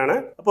എന്നുള്ളതിനാണ്.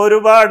 അപ്പോൾ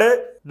ഒരുപാട്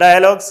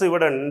ഡയലോഗ്സ്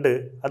ഇവിടെ ഉണ്ട്,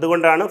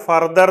 അതുകൊണ്ടാണ്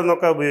ഫർദർ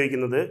എന്നൊക്കെ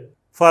ഉപയോഗിക്കുന്നത്.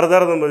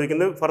 ഫർദർ എന്ന്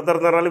ഉപയോഗിക്കുന്നത്, ഫർദർ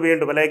എന്ന് പറഞ്ഞാൽ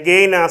വീണ്ടും, അല്ലെ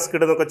അഗെയിൻ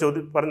ആസ്ക്ഡ് എന്നൊക്കെ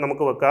പറഞ്ഞ്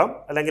നമുക്ക് വെക്കാം,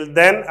 അല്ലെങ്കിൽ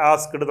ദെൻ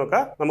ആസ്ക്ഡ്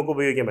എന്നൊക്കെ നമുക്ക്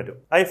ഉപയോഗിക്കാൻ പറ്റും.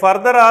 I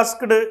further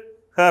asked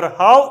her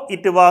how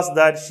it was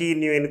that she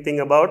knew anything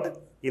about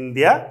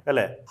India,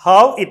 അല്ലെ.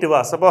 how it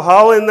was. അപ്പോൾ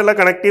how എന്നുള്ള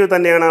കണക്റ്റീവ്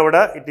തന്നെയാണ്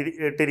അവിടെ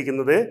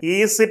ഇട്ടിരിക്കുന്നത്.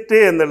 is it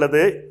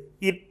എന്നുള്ളത്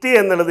it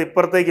എന്നുള്ളത്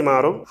ഇപ്പുറത്തേക്ക്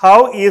മാറും. how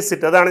is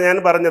it, അതാണ് ഞാൻ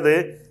പറഞ്ഞത്,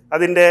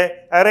 അതിന്റെ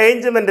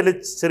അറേഞ്ച്മെന്റിൽ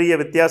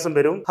ചെറിയ വ്യത്യാസം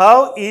വരും. how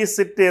is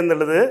it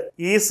എന്നുള്ളത്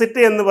is it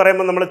എന്ന്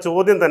പറയുമ്പോൾ നമ്മുടെ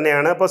ചോദ്യം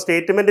തന്നെയാണ്. അപ്പോൾ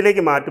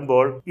സ്റ്റേറ്റ്മെന്റിലേക്ക്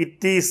മാറ്റുമ്പോൾ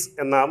it is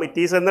എന്നാവും. it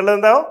is എന്നുള്ളത്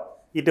എന്താവും,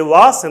 it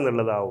was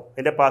എന്നുള്ളതാവും.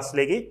 അതിന്റെ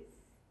പാസ്റ്റിലേക്ക്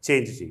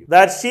ചേഞ്ച് ചെയ്യും.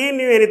 That she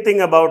new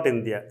anything about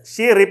India.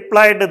 She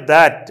replied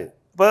that.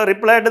 ഇപ്പോൾ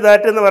റിപ്ലൈഡ്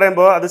ദാറ്റ് എന്ന്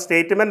പറയുമ്പോൾ അത്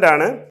സ്റ്റേറ്റ്മെന്റ്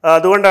ആണ്,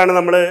 അതുകൊണ്ടാണ്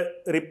നമ്മൾ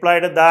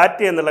റിപ്ലൈഡ്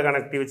ദാറ്റ് എന്നുള്ള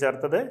കണക്റ്റീവ്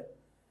ചേർത്തത്.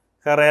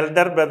 Her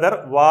elder brother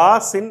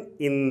was in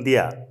India,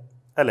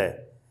 അല്ലേ.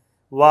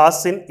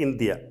 Was in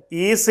India.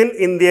 Is in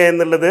India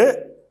എന്നുള്ളത്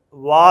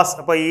വാസ്.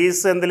 അപ്പോൾ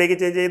ഈസ് എന്തിലേക്ക്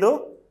ചേഞ്ച് ചെയ്തു,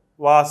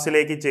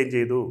 വാസിലേക്ക് ചേഞ്ച്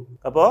ചെയ്തു.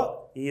 അപ്പോൾ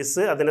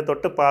ഈസ് അതിന്റെ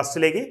തൊട്ട്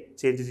പാസ്റ്റിലേക്ക്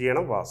ചേഞ്ച്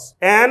ചെയ്യണം, was.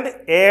 And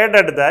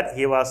added that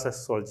he was A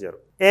soldier.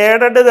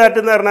 Added that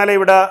എന്ന് പറഞ്ഞാൽ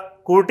ഇവിടെ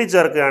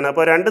കൂട്ടിച്ചേർക്കുകയാണ്.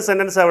 അപ്പോൾ രണ്ട്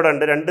സെന്റൻസ് അവിടെ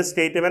ഉണ്ട്, രണ്ട്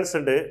സ്റ്റേറ്റ്മെന്റ്സ്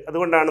ഉണ്ട്,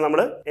 അതുകൊണ്ടാണ് നമ്മൾ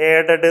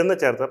ഏഡഡ് എന്ന്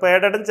ചേർത്തത്. അപ്പോൾ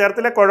ഏഡഡ്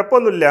ചേർത്തില്ല,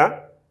 കുഴപ്പമൊന്നുമില്ല.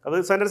 അത്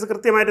സെന്റൻസ്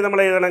കൃത്യമായിട്ട് നമ്മൾ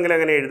എഴുതണമെങ്കിൽ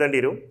അങ്ങനെ എഴുതേണ്ടി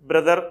വരും.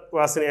 Brother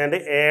was and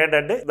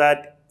added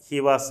that he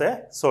was A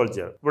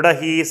soldier. ഇവിടെ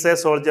ഹീസ് എ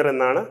സോൾജർ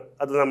എന്നാണ്.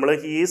 അത് നമ്മൾ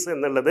ഹീസ്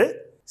എന്നുള്ളത്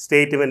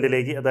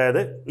സ്റ്റേറ്റ്മെന്റിലേക്ക്,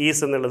 അതായത്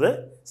ഈസ് എന്നുള്ളത്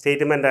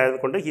സ്റ്റേറ്റ്മെന്റ്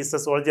ആയതുകൊണ്ട് ഹീസ്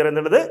എ സോൾജർ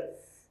എന്നുള്ളത്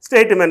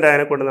സ്റ്റേറ്റ്മെന്റ്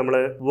ആയതുകൊണ്ട് നമ്മൾ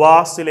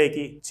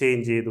വാസിലേക്ക്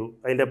ചേഞ്ച് ചെയ്തു,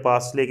 അതിന്റെ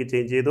പാസ്റ്റിലേക്ക്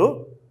ചേഞ്ച് ചെയ്തു.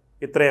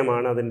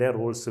 ഇത്രയുമാണ് അതിന്റെ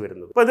റൂൾസ്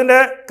വരുന്നത്. അപ്പോൾ ഇതിന്റെ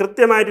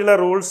കൃത്യമായിട്ടുള്ള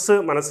റൂൾസ്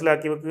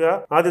മനസ്സിലാക്കി വെക്കുക.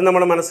 ആദ്യം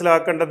നമ്മൾ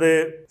മനസ്സിലാക്കേണ്ടത്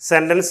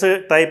സെന്റൻസ്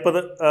ടൈപ്പ്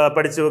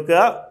പഠിച്ചു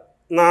വെക്കുക.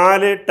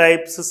 4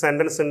 ടൈപ്സ്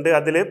സെന്റൻസ് ഉണ്ട്.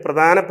 അതിൽ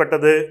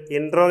പ്രധാനപ്പെട്ടത്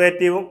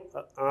ഇൻട്രോഗേറ്റീവും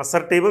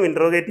അസർട്ടീവും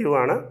ഇൻട്രോഗേറ്റീവും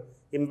ആണ്.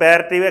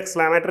 ഇമ്പാരറ്റീവ്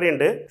എക്സ്ക്ലാമേറ്ററി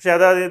ഉണ്ട്, പക്ഷെ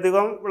അത്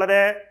അധികം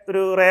വളരെ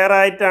ഒരു റെയർ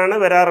ആയിട്ടാണ്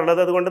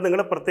വരാറുള്ളത്. അതുകൊണ്ട്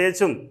നിങ്ങൾ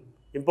പ്രത്യേകിച്ചും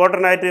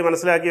ഇമ്പോർട്ടൻ്റ് ആയിട്ട്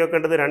മനസ്സിലാക്കി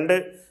വെക്കേണ്ടത്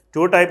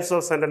 2 ടൈപ്സ്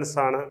ഓഫ് സെന്റൻസ്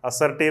ആണ്.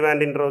 അസർട്ടീവ്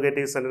ആൻഡ്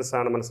ഇൻട്രോഗേറ്റീവ് സെന്റൻസ്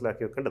ആണ്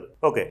മനസ്സിലാക്കി വെക്കേണ്ടത്.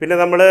 ഓക്കെ, പിന്നെ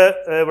നമ്മൾ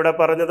ഇവിടെ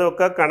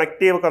പറഞ്ഞതൊക്കെ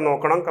കണക്റ്റീവ് ഒക്കെ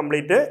നോക്കണം.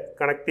 കംപ്ലീറ്റ്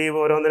കണക്റ്റീവ്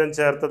ഓരോന്നിനും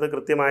ചേർത്തത്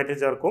കൃത്യമായിട്ട്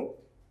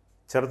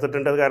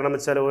ചേർത്തിട്ടുണ്ട്. അത് കാരണം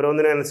വെച്ചാൽ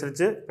ഓരോന്നിനും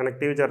അനുസരിച്ച്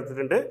കണക്റ്റീവ്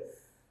ചേർത്തിട്ടുണ്ട്.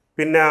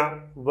 പിന്നെ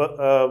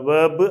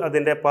വേർബ്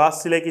അതിൻ്റെ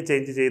പാസ്റ്റിലേക്ക്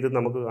ചേഞ്ച് ചെയ്ത്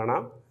നമുക്ക്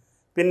കാണാം.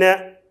 പിന്നെ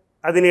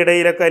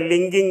അതിനിടയിലൊക്കെ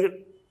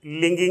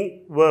ലിങ്കിങ്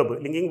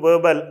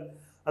വേർബൽ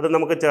അത്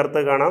നമുക്ക്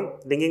ചേർത്ത് കാണാം.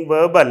 ലിങ്കിങ്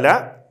വേർബ് അല്ല,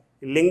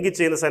 ലിങ്ക്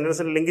ചെയ്യുന്ന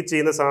സെന്റൻസിൽ ലിങ്ക്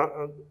ചെയ്യുന്ന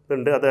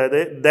ഉണ്ട്. അതായത്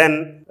ദെൻ,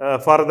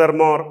 ഫർദർ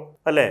മോർ,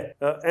 അല്ലേ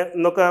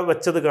എന്നൊക്കെ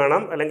വെച്ചത്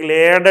കാണാം, അല്ലെങ്കിൽ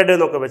ഏഡഡ്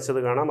എന്നൊക്കെ വെച്ചത്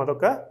കാണാം.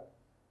 അതൊക്കെ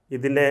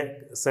ഇതിൻ്റെ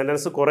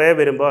സെന്റൻസ് കുറേ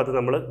വരുമ്പോൾ അത്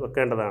നമ്മൾ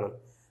വെക്കേണ്ടതാണ്.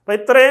 അപ്പോൾ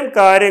ഇത്രയും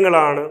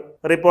കാര്യങ്ങളാണ്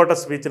റിപ്പോർട്ടർ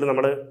സ്പീച്ചിൽ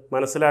നമ്മൾ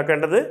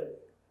മനസ്സിലാക്കേണ്ടത്.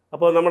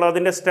 അപ്പോൾ നമ്മൾ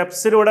അതിൻ്റെ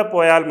സ്റ്റെപ്സിലൂടെ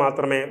പോയാൽ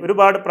മാത്രമേ,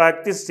 ഒരുപാട്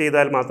പ്രാക്ടീസ്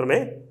ചെയ്താൽ മാത്രമേ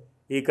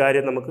ഈ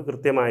കാര്യം നമുക്ക്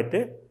കൃത്യമായിട്ട്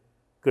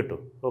കിട്ടൂ.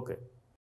 ഓക്കെ.